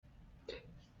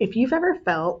If you've ever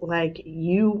felt like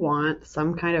you want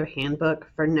some kind of handbook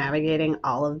for navigating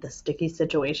all of the sticky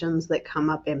situations that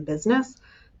come up in business,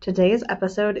 today's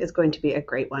episode is going to be a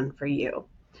great one for you.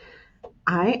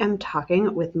 I am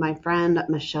talking with my friend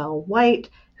Michelle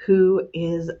White, who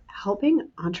is helping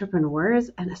entrepreneurs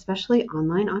and especially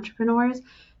online entrepreneurs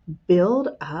build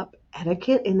up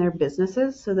etiquette in their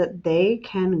businesses so that they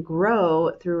can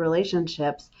grow through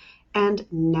relationships and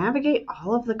navigate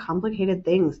all of the complicated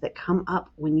things that come up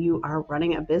when you are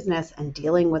running a business and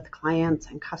dealing with clients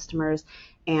and customers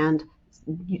and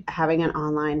having an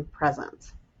online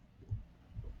presence.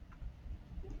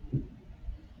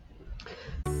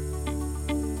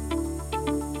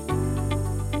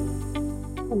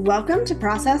 Welcome to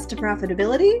Process to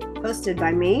Profitability, hosted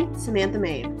by me, Samantha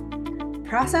Main.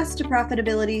 Process to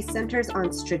Profitability centers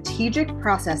on strategic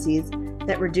processes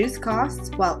that reduce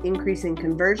costs while increasing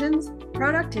conversions,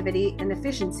 productivity, and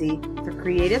efficiency for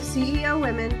creative CEO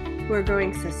women who are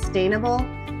growing sustainable,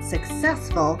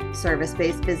 successful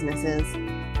service-based businesses.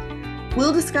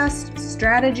 We'll discuss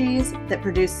strategies that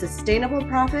produce sustainable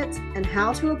profits and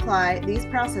how to apply these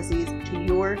processes to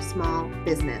your small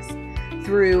business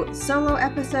through solo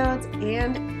episodes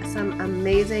and some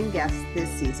amazing guests this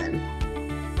season.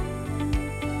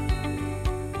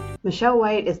 Michelle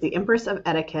White is the Empress of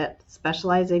Etiquette,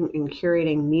 specializing in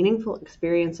curating meaningful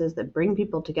experiences that bring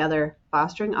people together,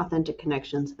 fostering authentic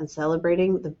connections, and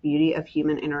celebrating the beauty of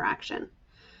human interaction.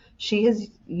 She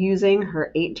is using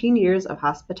her 18 years of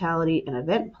hospitality and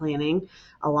event planning,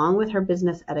 along with her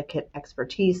business etiquette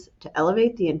expertise, to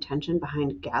elevate the intention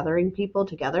behind gathering people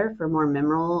together for more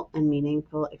memorable and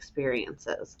meaningful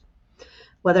experiences.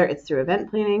 Whether it's through event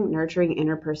planning, nurturing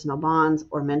interpersonal bonds,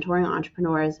 or mentoring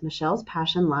entrepreneurs, Michelle's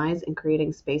passion lies in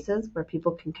creating spaces where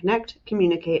people can connect,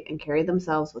 communicate, and carry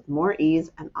themselves with more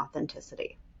ease and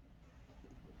authenticity.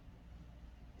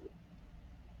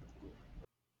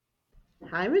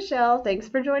 Hi, Michelle. Thanks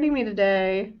for joining me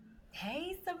today.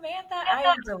 Hey, Samantha, I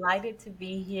am delighted to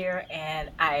be here,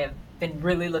 and I have been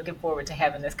really looking forward to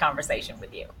having this conversation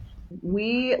with you.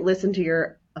 We listened to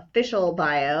your official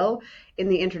bio in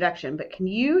the introduction, but can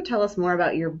you tell us more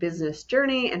about your business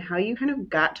journey and how you kind of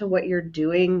got to what you're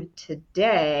doing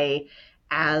today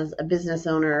as a business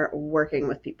owner working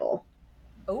with people?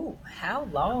 Oh, how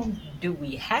long do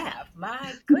we have?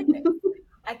 My goodness.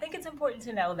 I think it's important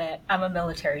to know that I'm a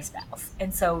military spouse.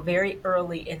 And so, very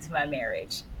early into my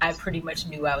marriage, I pretty much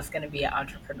knew I was going to be an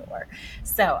entrepreneur.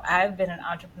 So, I've been an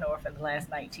entrepreneur for the last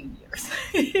 19 years.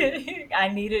 I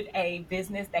needed a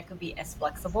business that could be as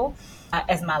flexible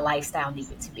as my lifestyle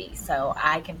needed to be. So,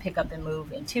 I can pick up and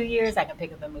move in 2 years, I can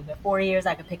pick up and move in 4 years,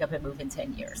 I can pick up and move in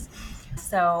 10 years.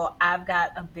 So, I've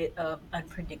got a bit of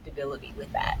unpredictability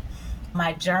with that.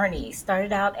 My journey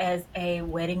started out as a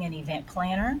wedding and event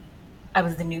planner. I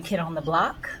was the new kid on the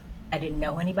block. I didn't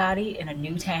know anybody in a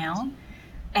new town,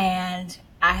 and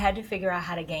I had to figure out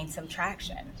how to gain some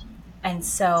traction. And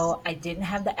so I didn't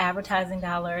have the advertising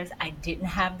dollars. I didn't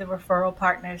have the referral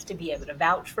partners to be able to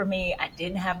vouch for me. I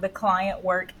didn't have the client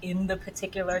work in the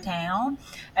particular town.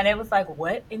 And it was like,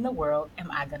 what in the world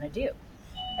am I going to do?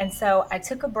 And so I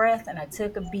took a breath and I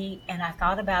took a beat and I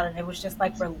thought about it. And it was just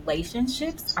like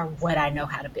relationships are what I know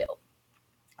how to build.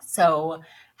 So,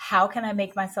 how can I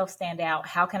make myself stand out?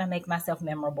 How can I make myself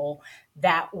memorable?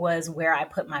 That was where I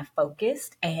put my focus,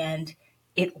 and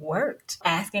it worked.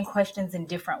 Asking questions in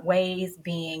different ways,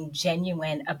 being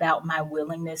genuine about my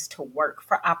willingness to work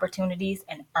for opportunities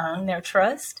and earn their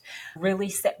trust really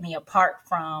set me apart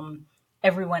from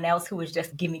everyone else who was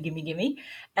just gimme, gimme, gimme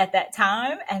at that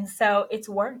time. And so it's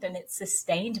worked and it's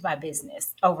sustained my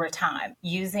business over time.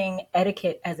 Using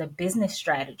etiquette as a business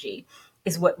strategy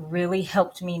is what really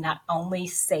helped me not only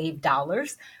save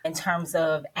dollars in terms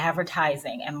of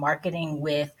advertising and marketing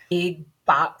with big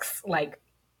box like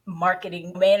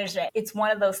marketing management. It's one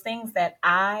of those things that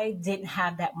I didn't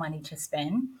have that money to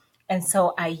spend. And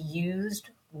so I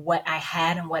used what I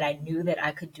had and what I knew that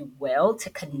I could do well to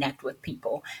connect with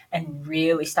people and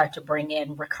really start to bring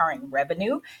in recurring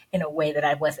revenue in a way that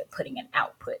I wasn't putting in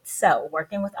output. So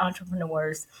working with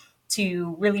entrepreneurs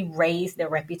to really raise their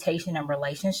reputation and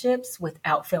relationships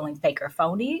without feeling fake or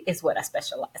phony is what I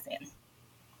specialize in.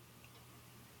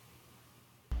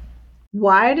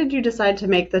 Why did you decide to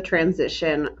make the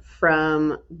transition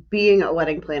from being a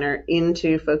wedding planner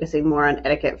into focusing more on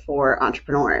etiquette for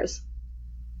entrepreneurs?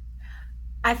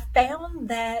 I found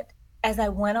that as I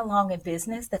went along in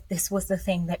business, that this was the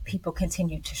thing that people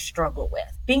continued to struggle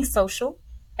with. Being social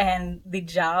and the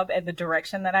job and the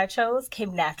direction that I chose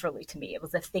came naturally to me. It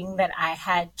was a thing that I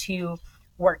had to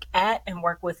work at and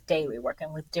work with daily,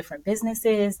 working with different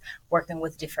businesses, working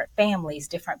with different families,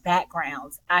 different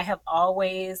backgrounds. I have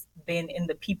always been in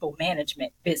the people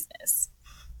management business.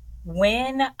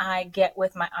 When I get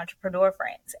with my entrepreneur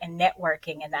friends and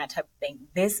networking and that type of thing,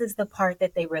 this is the part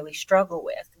that they really struggle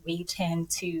with. We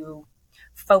tend to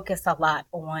focus a lot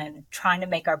on trying to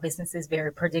make our businesses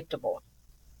very predictable,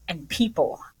 and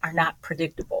people are not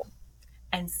predictable.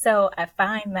 And so I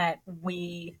find that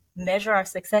we measure our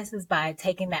successes by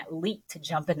taking that leap to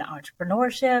jump into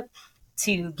entrepreneurship,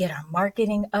 to get our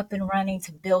marketing up and running,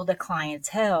 to build a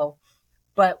clientele.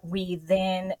 But we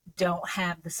then don't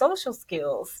have the social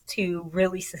skills to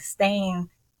really sustain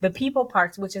the people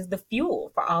parts, which is the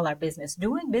fuel for all our business.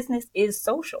 Doing business is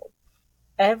social.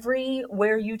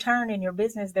 Everywhere you turn in your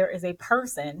business, there is a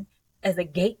person as a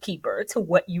gatekeeper to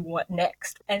what you want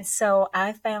next. And so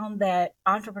I found that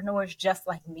entrepreneurs just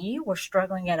like me were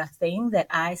struggling at a thing that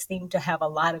I seem to have a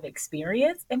lot of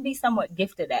experience and be somewhat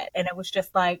gifted at. And it was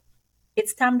just like,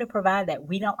 it's time to provide that.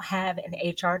 We don't have an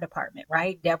HR department,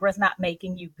 right? Deborah's not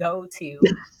making you go to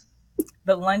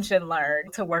the lunch and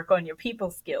learn to work on your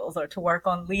people skills or to work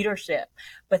on leadership.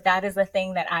 But that is a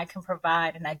thing that I can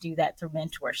provide. And I do that through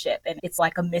mentorship. And it's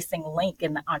like a missing link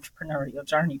in the entrepreneurial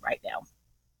journey right now.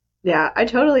 Yeah, I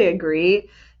totally agree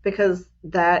because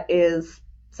that is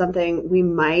something we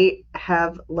might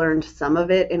have learned some of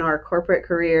it in our corporate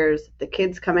careers. The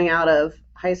kids coming out of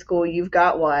high school, you've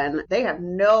got one, they have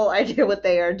no idea what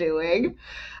they are doing,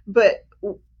 but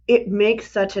it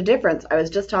makes such a difference. I was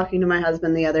just talking to my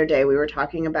husband the other day. We were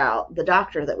talking about the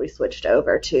doctor that we switched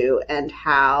over to and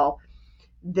how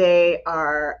they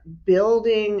are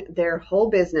building their whole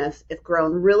business. It's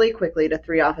grown really quickly to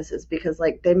 3 offices because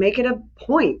like they make it a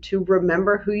point to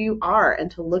remember who you are and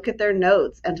to look at their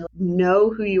notes and to know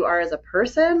who you are as a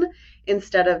person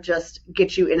instead of just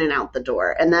get you in and out the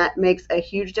door. And that makes a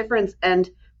huge difference. And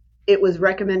it was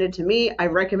recommended to me. I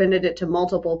recommended it to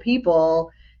multiple people.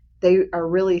 They are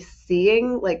really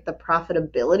seeing like the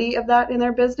profitability of that in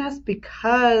their business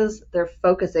because they're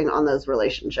focusing on those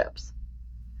relationships.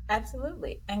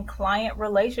 Absolutely. And client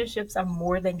relationships are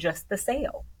more than just the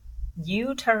sale.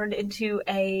 You turned into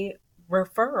a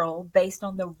referral based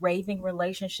on the raving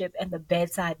relationship and the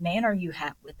bedside manner you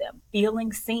have with them.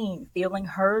 Feeling seen, feeling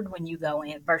heard when you go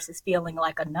in versus feeling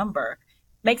like a number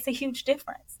makes a huge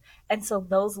difference. And so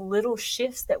those little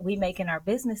shifts that we make in our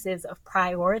businesses of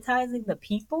prioritizing the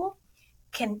people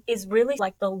can is really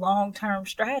like the long-term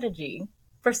strategy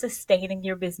for sustaining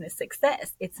your business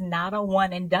success. It's not a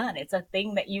one and done. It's a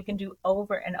thing that you can do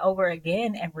over and over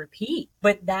again and repeat.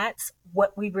 But that's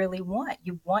what we really want.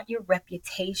 You want your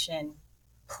reputation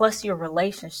plus your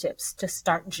relationships to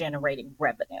start generating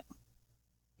revenue.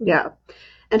 Yeah.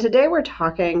 And today we're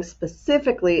talking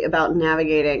specifically about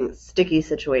navigating sticky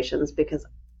situations because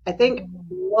I think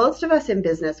most of us in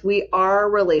business, we are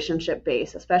relationship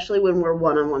based, especially when we're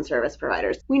one-on-one service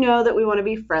providers. We know that we want to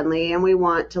be friendly and we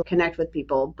want to connect with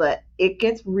people, but it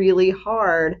gets really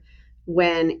hard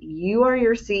when you are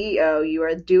your CEO, you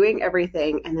are doing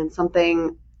everything, and then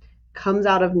something comes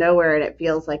out of nowhere and it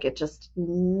feels like it just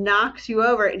knocks you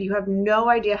over and you have no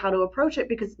idea how to approach it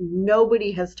because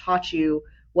nobody has taught you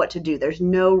what to do. There's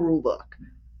no rule book.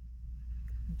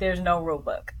 There's no rule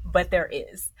book, but there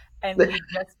is. And we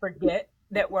just forget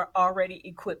that we're already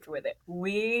equipped with it.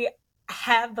 We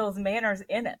have those manners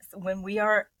in us when we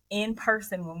are in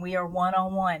person, when we are one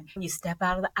on one. You step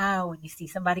out of the aisle and you see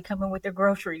somebody coming with their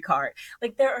grocery cart.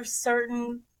 Like there are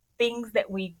certain things that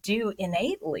we do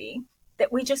innately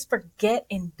that we just forget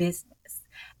in business.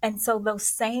 And so those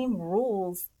same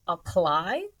rules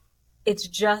apply. It's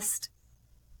just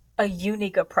a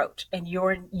unique approach and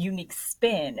your unique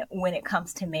spin when it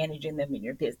comes to managing them in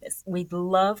your business. We'd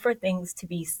love for things to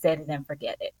be set it and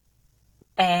forget it,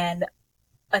 and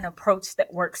an approach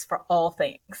that works for all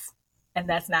things. And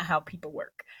that's not how people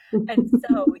work. And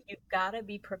so you've got to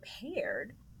be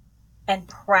prepared and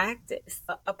practice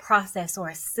a process or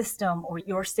a system or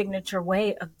your signature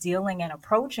way of dealing and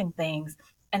approaching things.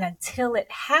 And until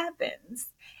it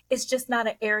happens, it's just not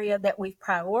an area that we've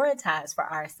prioritized for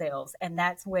ourselves. And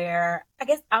that's where I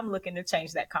guess I'm looking to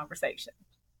change that conversation.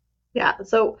 Yeah.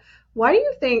 So why do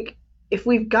you think if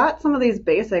we've got some of these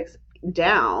basics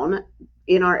down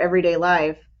in our everyday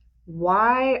life,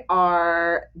 why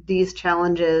are these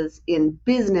challenges in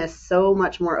business so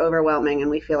much more overwhelming and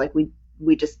we feel like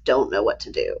we just don't know what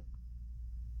to do?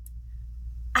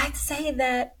 I'd say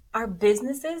that our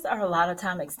businesses are a lot of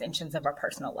time extensions of our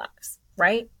personal lives,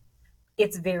 right?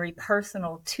 It's very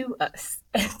personal to us.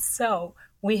 And so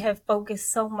We have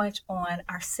focused so much on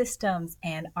our systems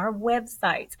and our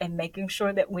websites and making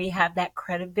sure that we have that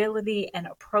credibility and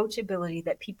approachability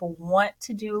that people want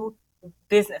to do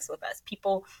business with us.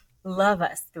 People love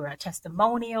us through our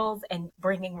testimonials and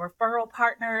bringing referral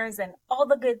partners and all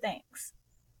the good things.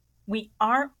 We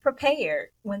aren't prepared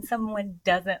when someone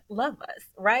doesn't love us,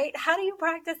 right? How do you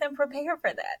practice and prepare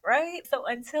for that, right? So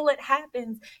until it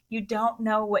happens, you don't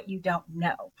know what you don't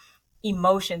know.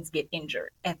 Emotions get injured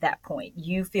at that point.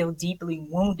 You feel deeply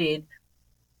wounded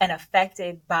and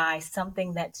affected by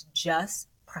something that's just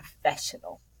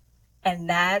professional. And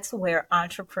that's where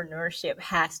entrepreneurship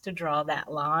has to draw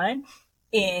that line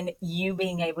in you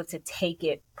being able to take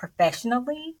it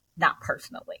professionally, not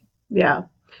personally. Yeah.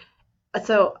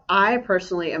 So I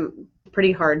personally am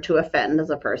pretty hard to offend as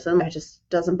a person. It just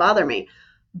doesn't bother me.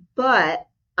 But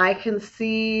I can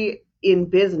see in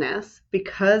business,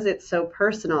 because it's so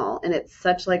personal and it's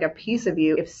such like a piece of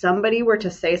you, if somebody were to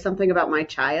say something about my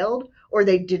child or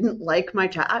they didn't like my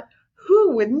child,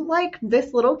 who wouldn't like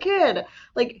this little kid?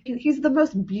 Like, he's the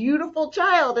most beautiful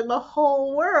child in the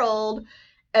whole world.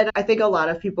 And I think a lot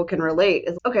of people can relate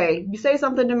is, okay, you say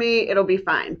something to me, it'll be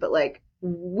fine. But like,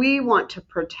 we want to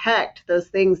protect those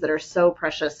things that are so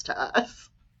precious to us.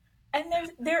 And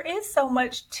there is so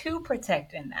much to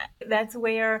protect in that. That's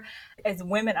where, as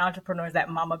women entrepreneurs, that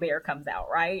mama bear comes out,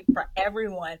 right? For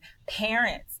everyone,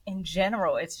 parents in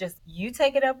general, it's just you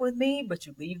take it up with me, but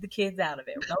you leave the kids out of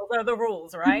it. Those are the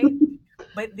rules, right?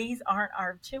 But these aren't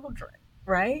our children,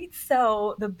 right?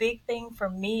 So the big thing for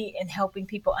me in helping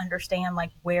people understand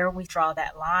like where we draw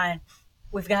that line,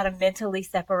 we've got to mentally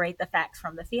separate the facts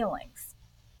from the feelings.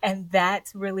 And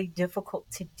that's really difficult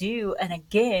to do. And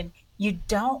again, you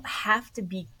don't have to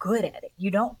be good at it. You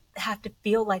don't have to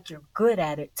feel like you're good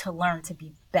at it to learn to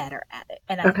be better at it.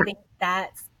 And I Okay. think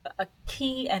that's a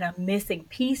key and a missing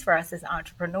piece for us as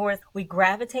entrepreneurs. We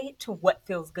gravitate to what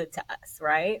feels good to us,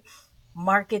 right?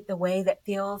 Market the way that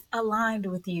feels aligned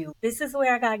with you. This is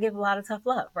where I got to give a lot of tough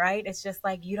love, right? It's just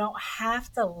like you don't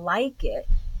have to like it,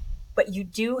 but you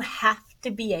do have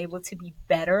to be able to be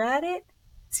better at it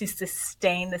to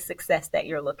sustain the success that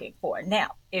you're looking for.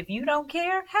 Now, if you don't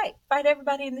care, hey, fight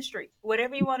everybody in the street,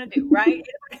 whatever you want to do, right?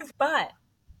 But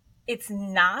it's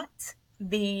not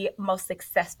the most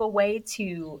successful way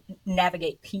to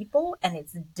navigate people, and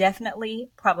it's definitely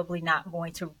probably not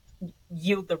going to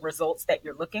yield the results that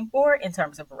you're looking for in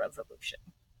terms of a resolution.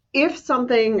 If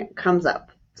something comes up,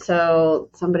 so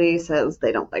somebody says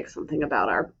they don't like something about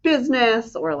our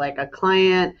business, or like a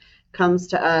client comes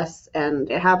to us, and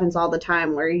it happens all the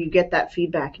time where you get that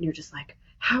feedback and you're just like,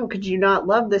 how could you not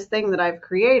love this thing that I've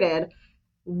created?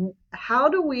 How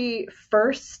do we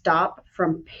first stop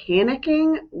from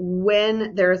panicking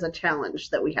when there's a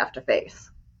challenge that we have to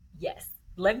face? Yes.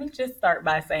 Let me just start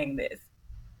by saying this.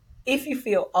 If you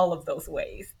feel all of those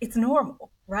ways, it's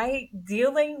normal, right?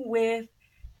 Dealing with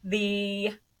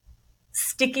the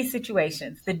sticky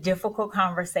situations, the difficult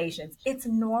conversations, it's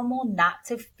normal not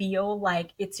to feel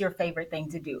like it's your favorite thing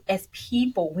to do. As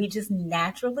people, we just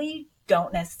naturally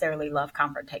don't necessarily love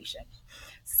confrontation.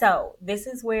 So, this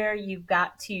is where you've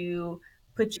got to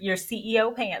put your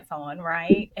CEO pants on,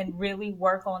 right? And really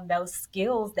work on those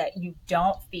skills that you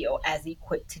don't feel as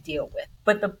equipped to deal with.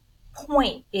 But the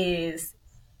point is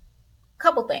a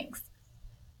couple things.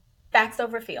 Facts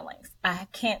over feelings. I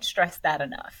can't stress that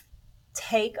enough.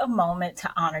 Take a moment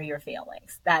to honor your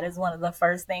feelings. That is one of the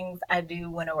first things I do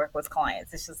when I work with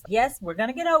clients. It's just, yes, we're going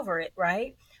to get over it,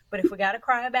 right? But if we got to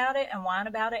cry about it and whine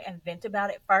about it and vent about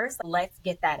it first, let's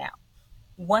get that out.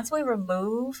 Once we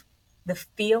remove the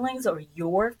feelings or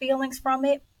your feelings from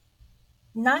it,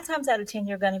 9 times out of 10,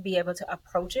 you're going to be able to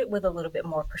approach it with a little bit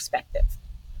more perspective.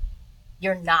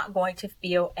 You're not going to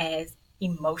feel as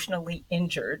emotionally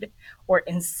injured or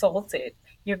insulted.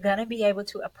 You're going to be able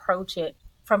to approach it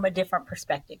from a different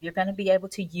perspective. You're going to be able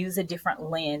to use a different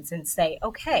lens and say,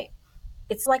 okay,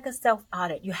 it's like a self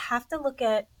audit. You have to look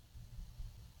at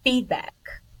feedback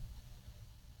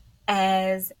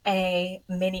as a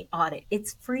mini audit.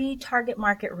 It's free target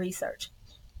market research.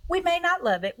 We may not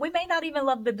love it. We may not even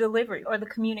love the delivery or the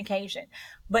communication,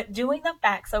 but doing the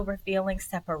facts over feelings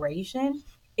separation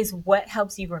is what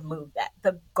helps you remove that.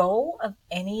 The goal of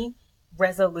any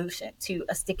resolution to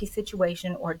a sticky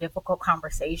situation or difficult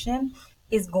conversation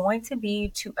is going to be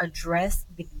to address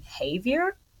the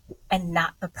behavior and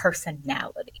not the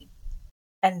personality.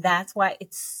 And that's why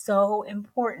it's so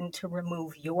important to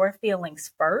remove your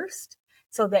feelings first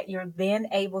so that you're then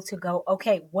able to go,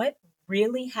 okay, what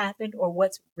really happened or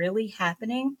what's really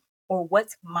happening or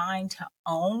what's mine to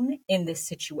own in this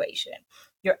situation?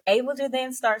 You're able to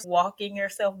then start walking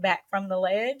yourself back from the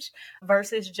ledge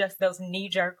versus just those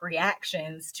knee-jerk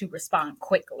reactions to respond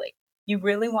quickly. You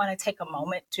really want to take a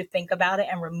moment to think about it,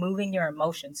 and removing your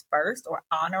emotions first, or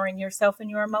honoring yourself and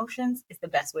your emotions, is the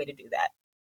best way to do that.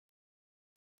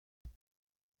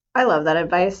 I love that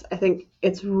advice. I think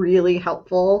it's really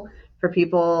helpful for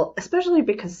people, especially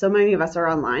because so many of us are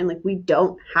online. Like, we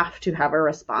don't have to have a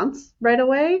response right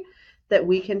away, that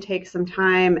we can take some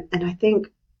time. And I think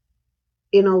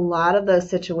in a lot of those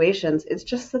situations, it's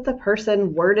just that the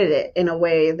person worded it in a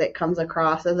way that comes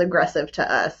across as aggressive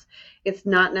to us. It's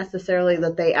not necessarily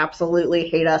that they absolutely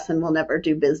hate us and will never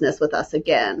do business with us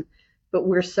again, but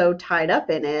we're so tied up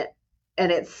in it.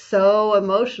 And it's so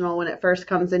emotional when it first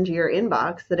comes into your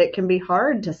inbox that it can be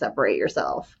hard to separate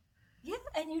yourself. Yeah,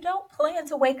 and you don't plan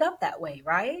to wake up that way,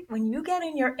 right? When you get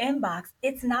in your inbox,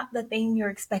 it's not the thing you're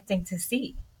expecting to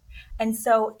see. And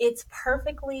so it's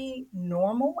perfectly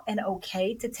normal and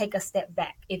okay to take a step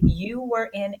back. If you were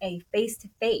in a face to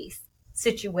face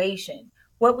situation,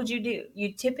 what would you do?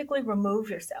 You typically remove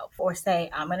yourself, or say,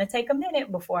 I'm going to take a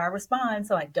minute before I respond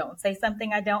so I don't say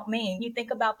something I don't mean. You think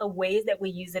about the ways that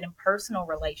we use it in personal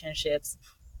relationships,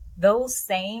 those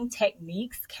same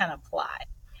techniques can apply.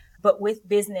 But with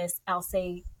business, I'll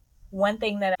say one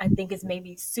thing that I think is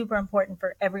maybe super important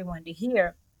for everyone to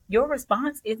hear: your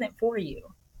response isn't for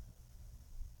you.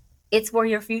 It's for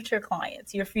your future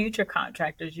clients, your future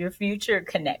contractors, your future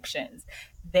connections.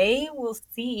 They will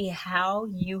see how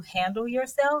you handle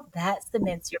yourself. That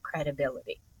cements your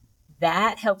credibility.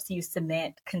 That helps you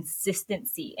cement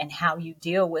consistency and how you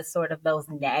deal with sort of those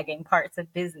nagging parts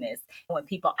of business. When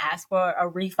people ask for a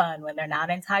refund when they're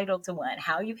not entitled to one,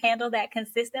 how you handle that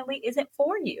consistently isn't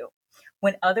for you.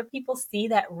 When other people see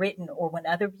that written, or when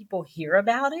other people hear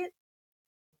about it,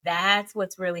 that's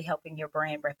what's really helping your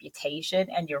brand reputation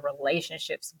and your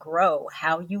relationships grow.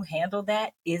 How you handle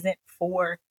that isn't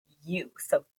for you.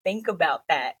 So think about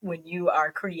that when you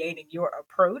are creating your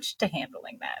approach to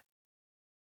handling that.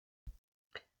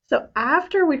 So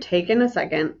after we've taken a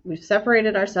second, we've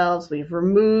separated ourselves, we've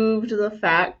removed the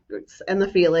facts and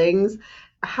the feelings,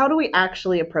 how do we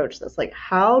actually approach this? Like,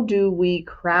 how do we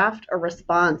craft a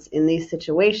response in these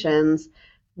situations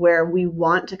where we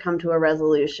want to come to a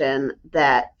resolution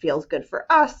that feels good for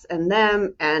us and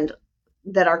them, and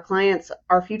that our clients,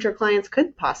 our future clients,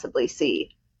 could possibly see?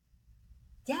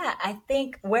 Yeah, I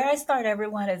think where I start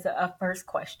everyone is a first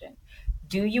question: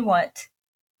 do you want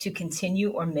to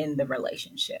continue or mend the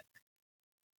relationship?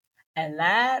 And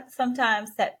that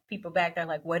sometimes sets people back. They're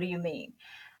like, what do you mean?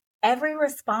 Every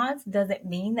response doesn't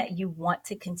mean that you want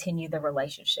to continue the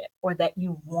relationship, or that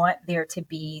you want there to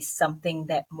be something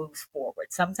that moves forward.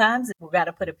 Sometimes we've got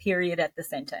to put a period at the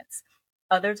sentence.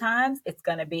 Other times it's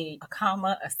going to be a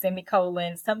comma, a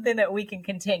semicolon, something that we can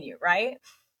continue, right?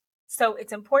 So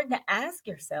it's important to ask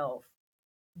yourself,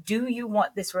 do you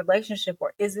want this relationship,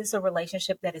 or is this a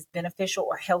relationship that is beneficial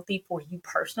or healthy for you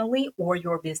personally or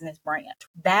your business brand?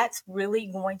 That's really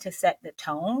going to set the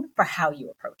tone for how you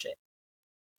approach it,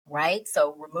 right?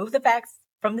 So remove the facts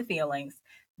from the feelings,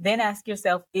 then ask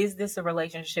yourself, is this a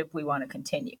relationship we want to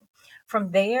continue?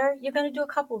 From there, you're going to do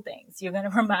a couple of things. You're going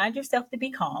to remind yourself to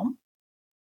be calm,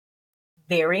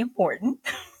 very important.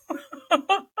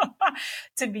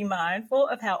 To be mindful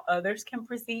of how others can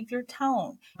perceive your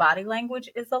tone. Body language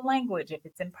is a language, if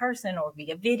it's in person or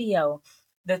via video.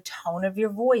 The tone of your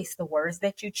voice, the words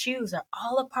that you choose, are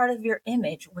all a part of your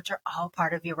image, which are all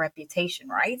part of your reputation,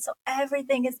 right? So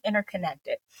everything is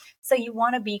interconnected. So you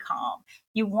want to be calm.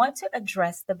 You want to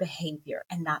address the behavior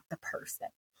and not the person.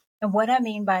 And what I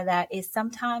mean by that is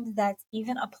sometimes that's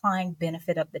even applying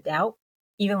benefit of the doubt,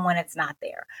 even when it's not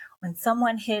there. When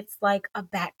someone hits like a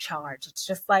back charge, it's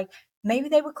just like, maybe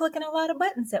they were clicking a lot of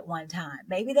buttons at one time.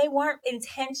 Maybe they weren't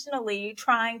intentionally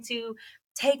trying to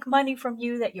take money from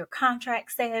you that your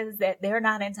contract says that they're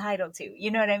not entitled to. You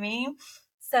know what I mean?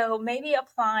 So maybe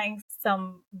applying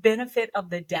some benefit of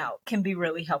the doubt can be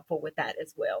really helpful with that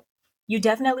as well. You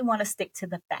definitely want to stick to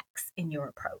the facts in your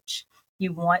approach.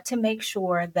 You want to make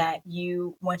sure that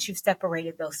you, once you've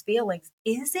separated those feelings,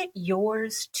 is it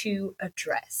yours to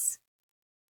address?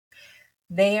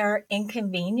 Their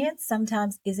inconvenience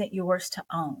sometimes isn't yours to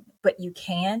own, but you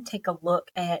can take a look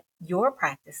at your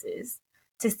practices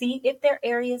to see if there are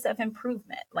areas of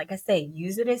improvement. Like I say,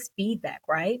 use it as feedback,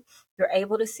 right? You're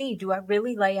able to see, do I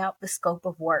really lay out the scope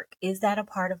of work? Is that a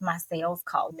part of my sales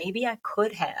call? Maybe I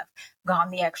could have gone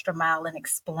the extra mile in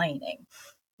explaining.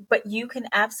 But you can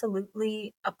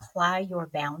absolutely apply your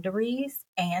boundaries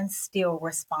and still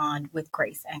respond with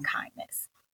grace and kindness.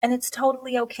 And it's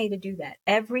totally okay to do that.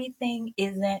 Everything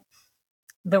isn't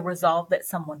the resolve that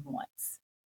someone wants.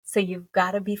 So you've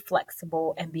got to be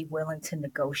flexible and be willing to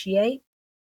negotiate.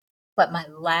 But my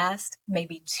last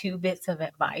maybe two bits of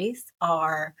advice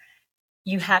are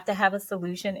you have to have a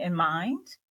solution in mind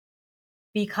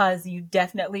because you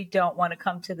definitely don't want to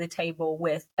come to the table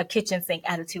with a kitchen sink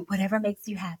attitude, whatever makes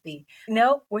you happy.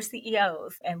 No, we're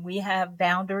CEOs and we have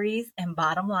boundaries and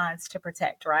bottom lines to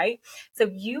protect, right? So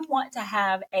you want to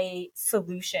have a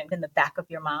solution in the back of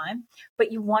your mind,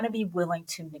 but you want to be willing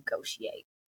to negotiate.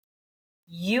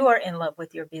 You are in love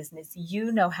with your business.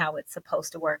 You know how it's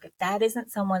supposed to work. If that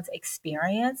isn't someone's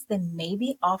experience, then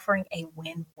maybe offering a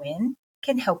win-win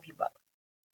can help you both.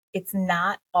 It's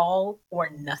not all or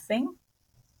nothing.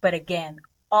 But again,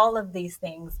 all of these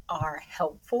things are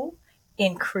helpful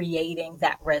in creating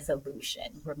that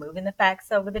resolution, removing the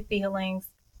facts over the feelings,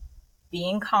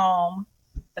 being calm,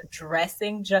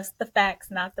 addressing just the facts,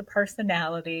 not the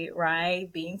personality,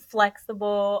 right? Being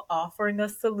flexible, offering a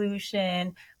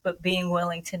solution, but being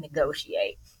willing to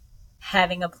negotiate,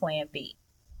 having a plan B.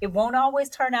 It won't always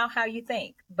turn out how you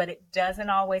think, but it doesn't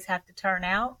always have to turn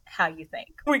out how you think.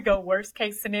 We go worst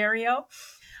case scenario.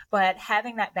 But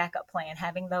having that backup plan,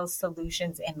 having those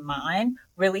solutions in mind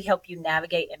really help you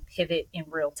navigate and pivot in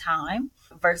real time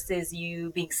versus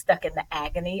you being stuck in the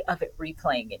agony of it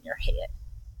replaying in your head.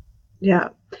 Yeah.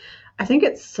 I think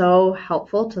it's so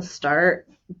helpful to start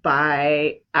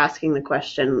by asking the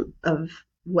question of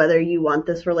whether you want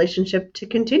this relationship to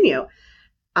continue.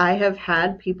 I have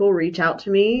had people reach out to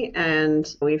me and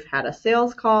we've had a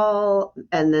sales call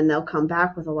and then they'll come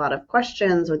back with a lot of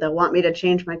questions or they'll want me to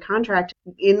change my contract.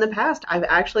 In the past, I've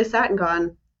actually sat and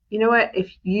gone, you know what,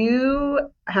 if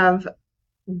you have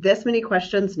this many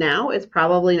questions now, it's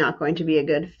probably not going to be a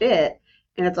good fit.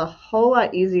 And it's a whole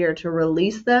lot easier to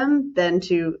release them than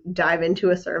to dive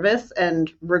into a service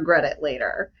and regret it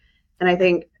later. And I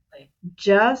think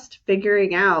just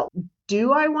figuring out,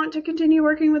 do I want to continue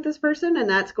working with this person? And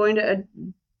that's going to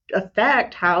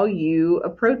affect how you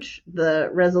approach the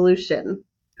resolution.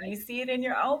 You see it in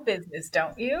your own business,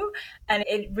 don't you? And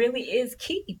it really is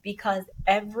key because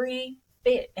every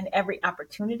fit and every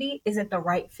opportunity isn't the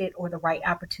right fit or the right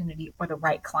opportunity or the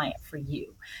right client for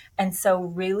you. And so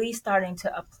really starting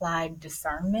to apply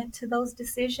discernment to those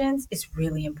decisions is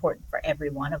really important for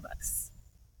every one of us.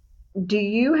 Do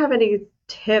you have any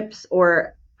tips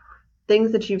or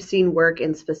things that you've seen work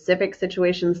in specific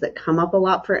situations that come up a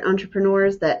lot for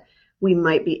entrepreneurs that we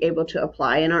might be able to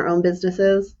apply in our own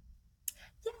businesses?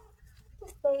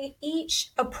 Say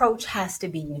each approach has to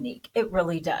be unique. It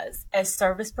really does. As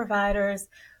service providers,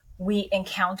 we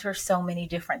encounter so many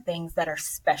different things that are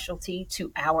specialty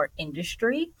to our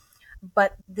industry.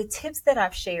 But the tips that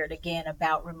I've shared again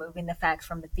about removing the facts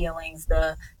from the feelings,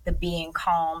 the being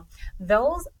calm,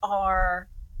 those are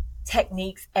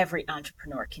techniques every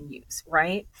entrepreneur can use,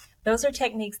 right? Those are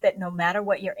techniques that no matter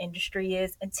what your industry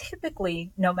is, and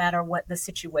typically no matter what the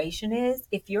situation is,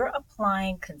 if you're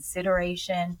applying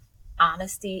consideration,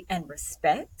 honesty, and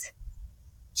respect,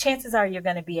 chances are you're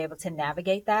going to be able to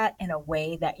navigate that in a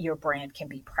way that your brand can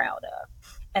be proud of.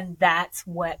 And that's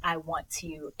what I want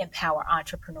to empower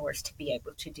entrepreneurs to be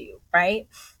able to do, right?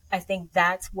 I think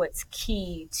that's what's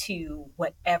key to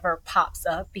whatever pops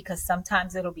up because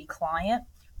sometimes it'll be client,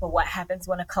 but what happens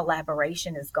when a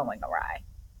collaboration is going awry?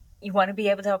 You want to be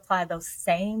able to apply those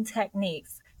same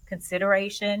techniques,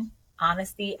 consideration,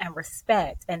 honesty, and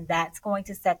respect. And that's going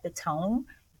to set the tone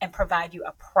and provide you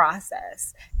a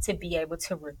process to be able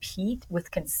to repeat with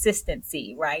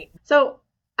consistency, right? So,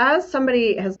 as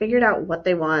somebody has figured out what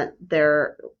they want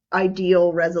their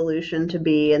ideal resolution to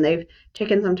be and they've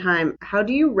taken some time, how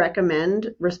do you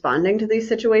recommend responding to these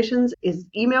situations? Is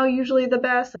email usually the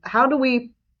best? How do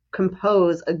we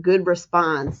compose a good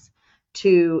response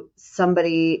to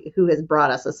somebody who has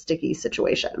brought us a sticky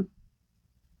situation?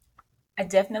 I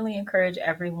definitely encourage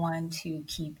everyone to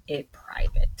keep it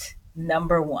private.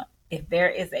 Number one, if there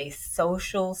is a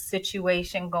social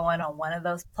situation going on one of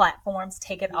those platforms,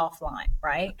 take it offline,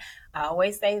 right? I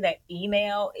always say that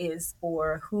email is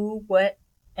for who, what,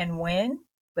 and when.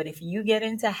 But if you get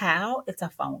into how, it's a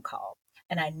phone call.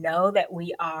 And I know that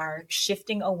we are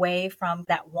shifting away from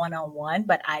that one on one,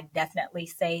 but I definitely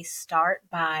say start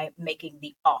by making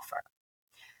the offer.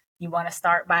 You want to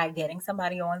start by getting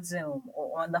somebody on Zoom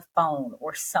or on the phone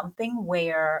or something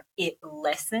where it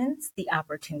lessens the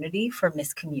opportunity for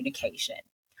miscommunication.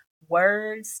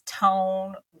 Words,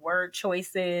 tone, word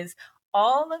choices,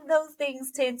 all of those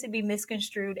things tend to be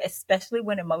misconstrued, especially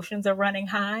when emotions are running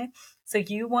high. So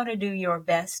you want to do your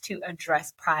best to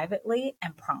address privately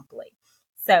and promptly.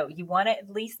 So you want to at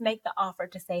least make the offer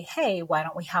to say, hey, why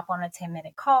don't we hop on a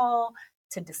 10-minute call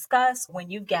to discuss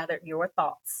when you've gathered your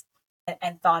thoughts?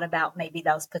 and thought about maybe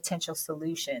those potential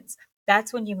solutions,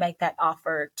 that's when you make that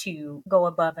offer to go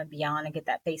above and beyond and get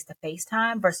that face to face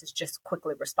time versus just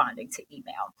quickly responding to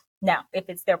email. Now, if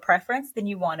it's their preference, then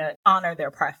you want to honor their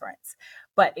preference.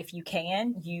 But if you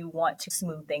can, you want to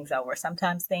smooth things over.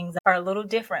 Sometimes things are a little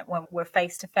different when we're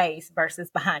face to face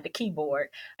versus behind a keyboard.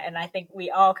 And I think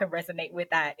we all can resonate with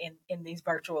that in these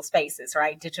virtual spaces,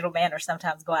 right? Digital manners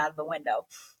sometimes go out of the window.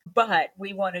 But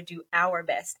we want to do our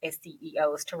best as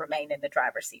CEOs to remain in the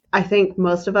driver's seat. I think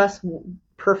most of us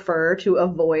prefer to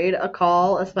avoid a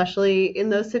call, especially in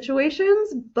those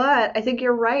situations. But I think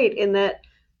you're right in that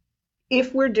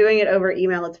if we're doing it over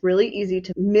email, it's really easy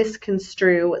to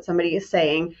misconstrue what somebody is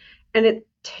saying. And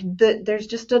there's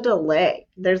just a delay.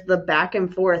 There's the back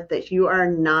and forth that you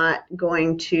are not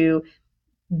going to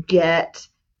get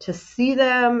to see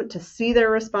them, to see their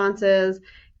responses.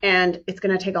 And it's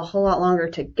going to take a whole lot longer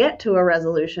to get to a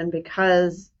resolution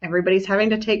because everybody's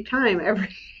having to take time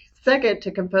every second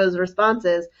to compose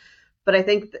responses. But I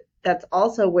think that's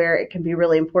also where it can be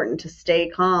really important to stay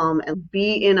calm and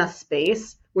be in a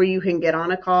space where you can get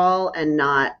on a call and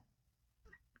not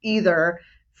either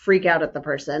freak out at the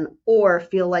person or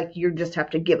feel like you just have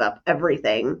to give up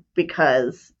everything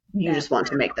because you just want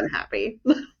to make them happy.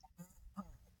 Exactly.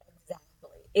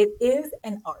 It is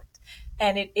an art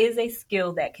and it is a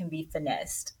skill that can be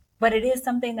finessed, but it is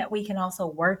something that we can also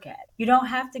work at. You don't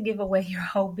have to give away your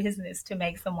whole business to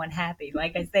make someone happy.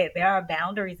 Like I said, there are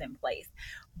boundaries in place,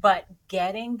 but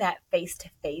getting that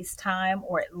face-to-face time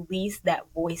or at least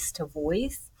that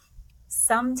voice-to-voice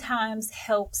sometimes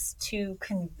helps to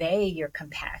convey your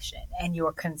compassion and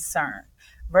your concern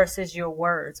versus your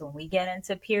words. When we get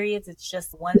into periods, it's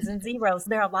just ones and zeros.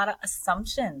 There are a lot of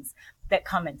assumptions that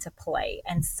come into play.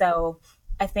 And so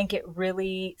I think it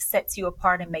really sets you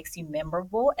apart and makes you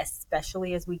memorable,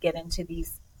 especially as we get into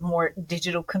these more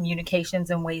digital communications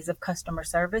and ways of customer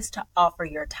service to offer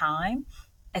your time,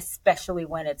 especially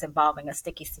when it's involving a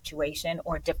sticky situation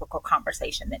or a difficult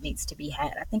conversation that needs to be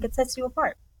had. I think it sets you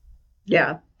apart.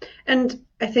 Yeah. And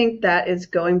I think that is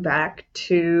going back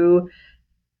to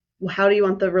how do you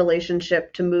want the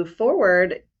relationship to move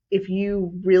forward? If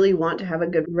you really want to have a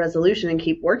good resolution and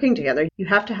keep working together, you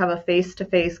have to have a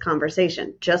face-to-face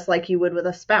conversation, just like you would with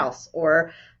a spouse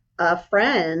or a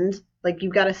friend. Like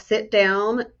you've got to sit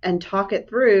down and talk it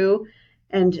through.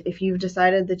 And if you've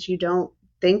decided that you don't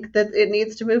think that it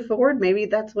needs to move forward, maybe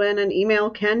that's when an email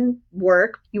can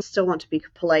work. You still want to be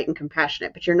polite and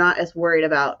compassionate, but you're not as worried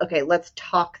about, okay, let's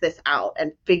talk this out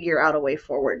and figure out a way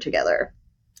forward together.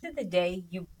 At the end of the day,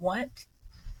 you want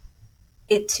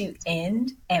it to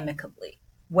end amicably,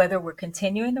 whether we're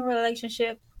continuing the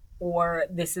relationship or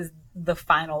this is the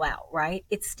final out, right?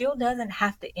 It still doesn't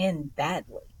have to end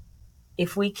badly.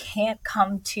 If we can't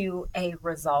come to a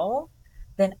resolve,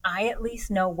 then I at least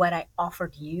know what I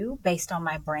offered you based on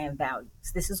my brand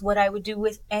values. This is what I would do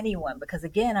with anyone because,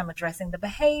 again, I'm addressing the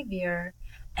behavior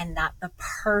and not the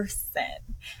person.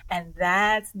 And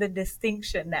that's the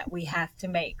distinction that we have to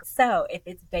make. So if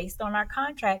it's based on our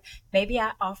contract, maybe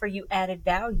I offer you added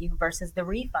value versus the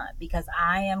refund because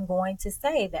I am going to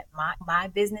say that my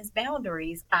business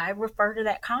boundaries, I refer to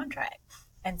that contract.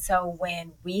 And so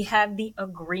when we have the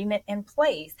agreement in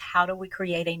place, how do we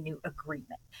create a new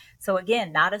agreement? So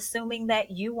again, not assuming that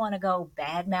you want to go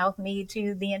badmouth me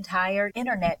to the entire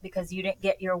internet because you didn't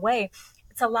get your way.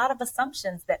 It's a lot of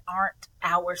assumptions that aren't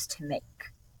ours to make.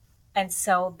 And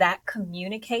so that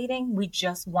communicating, we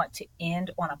just want to end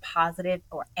on a positive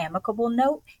or amicable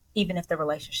note, even if the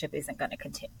relationship isn't going to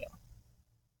continue.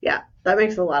 Yeah, that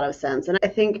makes a lot of sense. And I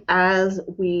think as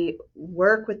we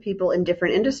work with people in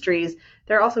different industries,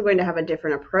 they're also going to have a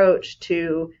different approach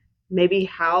to maybe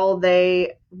how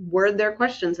they word their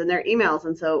questions in their emails.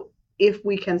 And so if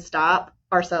we can stop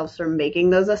ourselves from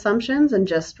making those assumptions and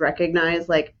just recognize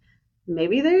like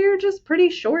maybe they're just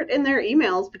pretty short in their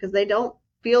emails because they don't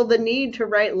feel the need to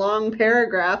write long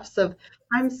paragraphs of,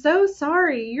 I'm so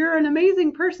sorry, you're an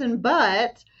amazing person,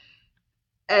 but,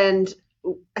 and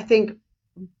I think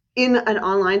in an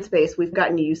online space, we've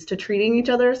gotten used to treating each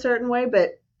other a certain way,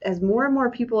 but as more and more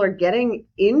people are getting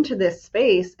into this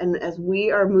space and as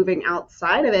we are moving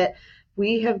outside of it,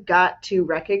 we have got to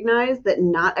recognize that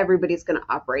not everybody's going to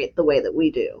operate the way that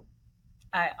we do.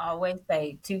 I always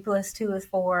say 2 + 2 is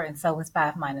 4 and so is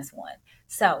 5 - 1.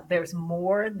 So there's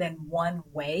more than one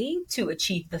way to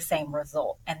achieve the same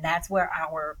result. And that's where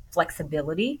our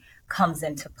flexibility comes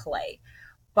into play.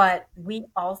 But we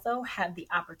also have the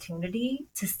opportunity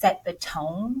to set the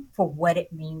tone for what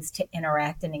it means to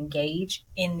interact and engage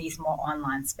in these more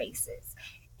online spaces.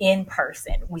 In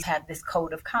person, we have this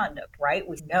code of conduct, right?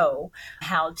 We know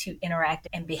how to interact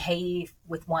and behave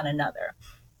with one another.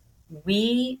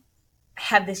 we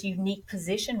have this unique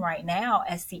position right now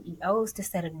as CEOs to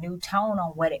set a new tone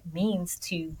on what it means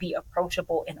to be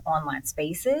approachable in online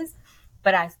spaces.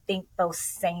 But I think those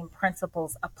same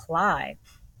principles apply.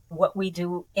 What we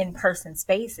do in person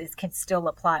spaces can still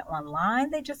apply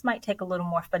online. They just might take a little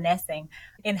more finessing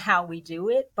in how we do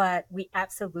it, but we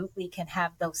absolutely can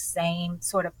have those same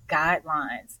sort of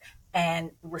guidelines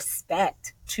and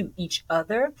respect to each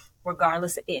other,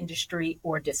 regardless of industry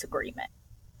or disagreement.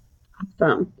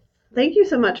 Awesome. Thank you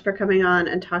so much for coming on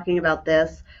and talking about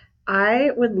this. I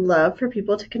would love for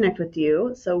people to connect with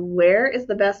you. So where is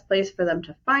the best place for them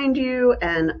to find you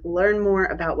and learn more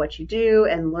about what you do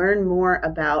and learn more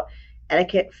about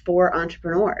etiquette for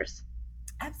entrepreneurs?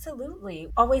 Absolutely.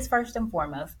 Always first and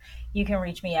foremost, you can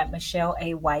reach me at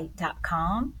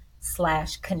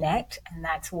micheleawhite.com/connect. And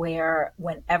that's where,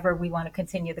 whenever we want to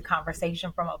continue the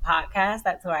conversation from a podcast,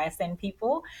 that's where I send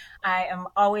people. I am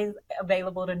always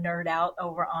available to nerd out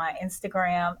over on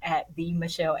Instagram at the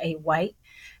Michele A. White.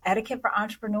 Etiquette for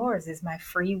Entrepreneurs is my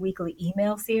free weekly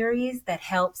email series that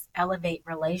helps elevate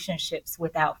relationships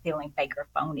without feeling fake or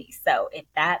phony. So if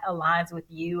that aligns with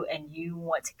you and you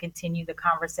want to continue the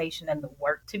conversation and the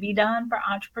work to be done for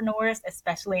entrepreneurs,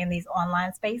 especially in these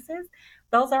online spaces,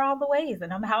 those are all the ways.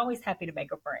 And I'm always happy to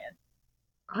make a friend.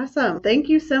 Awesome. Thank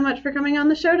you so much for coming on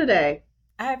the show today.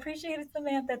 I appreciate it,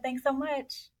 Samantha. Thanks so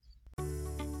much.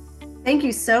 Thank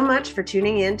you so much for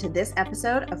tuning in to this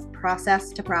episode of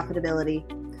Process to Profitability.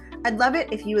 I'd love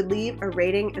it if you would leave a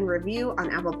rating and review on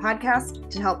Apple Podcasts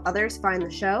to help others find the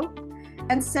show,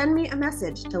 and send me a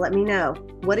message to let me know,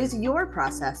 what is your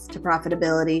process to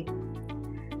profitability?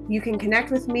 You can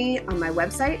connect with me on my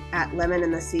website at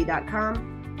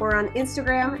lemonandthesea.com or on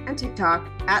Instagram and TikTok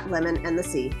at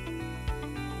lemonandthesea.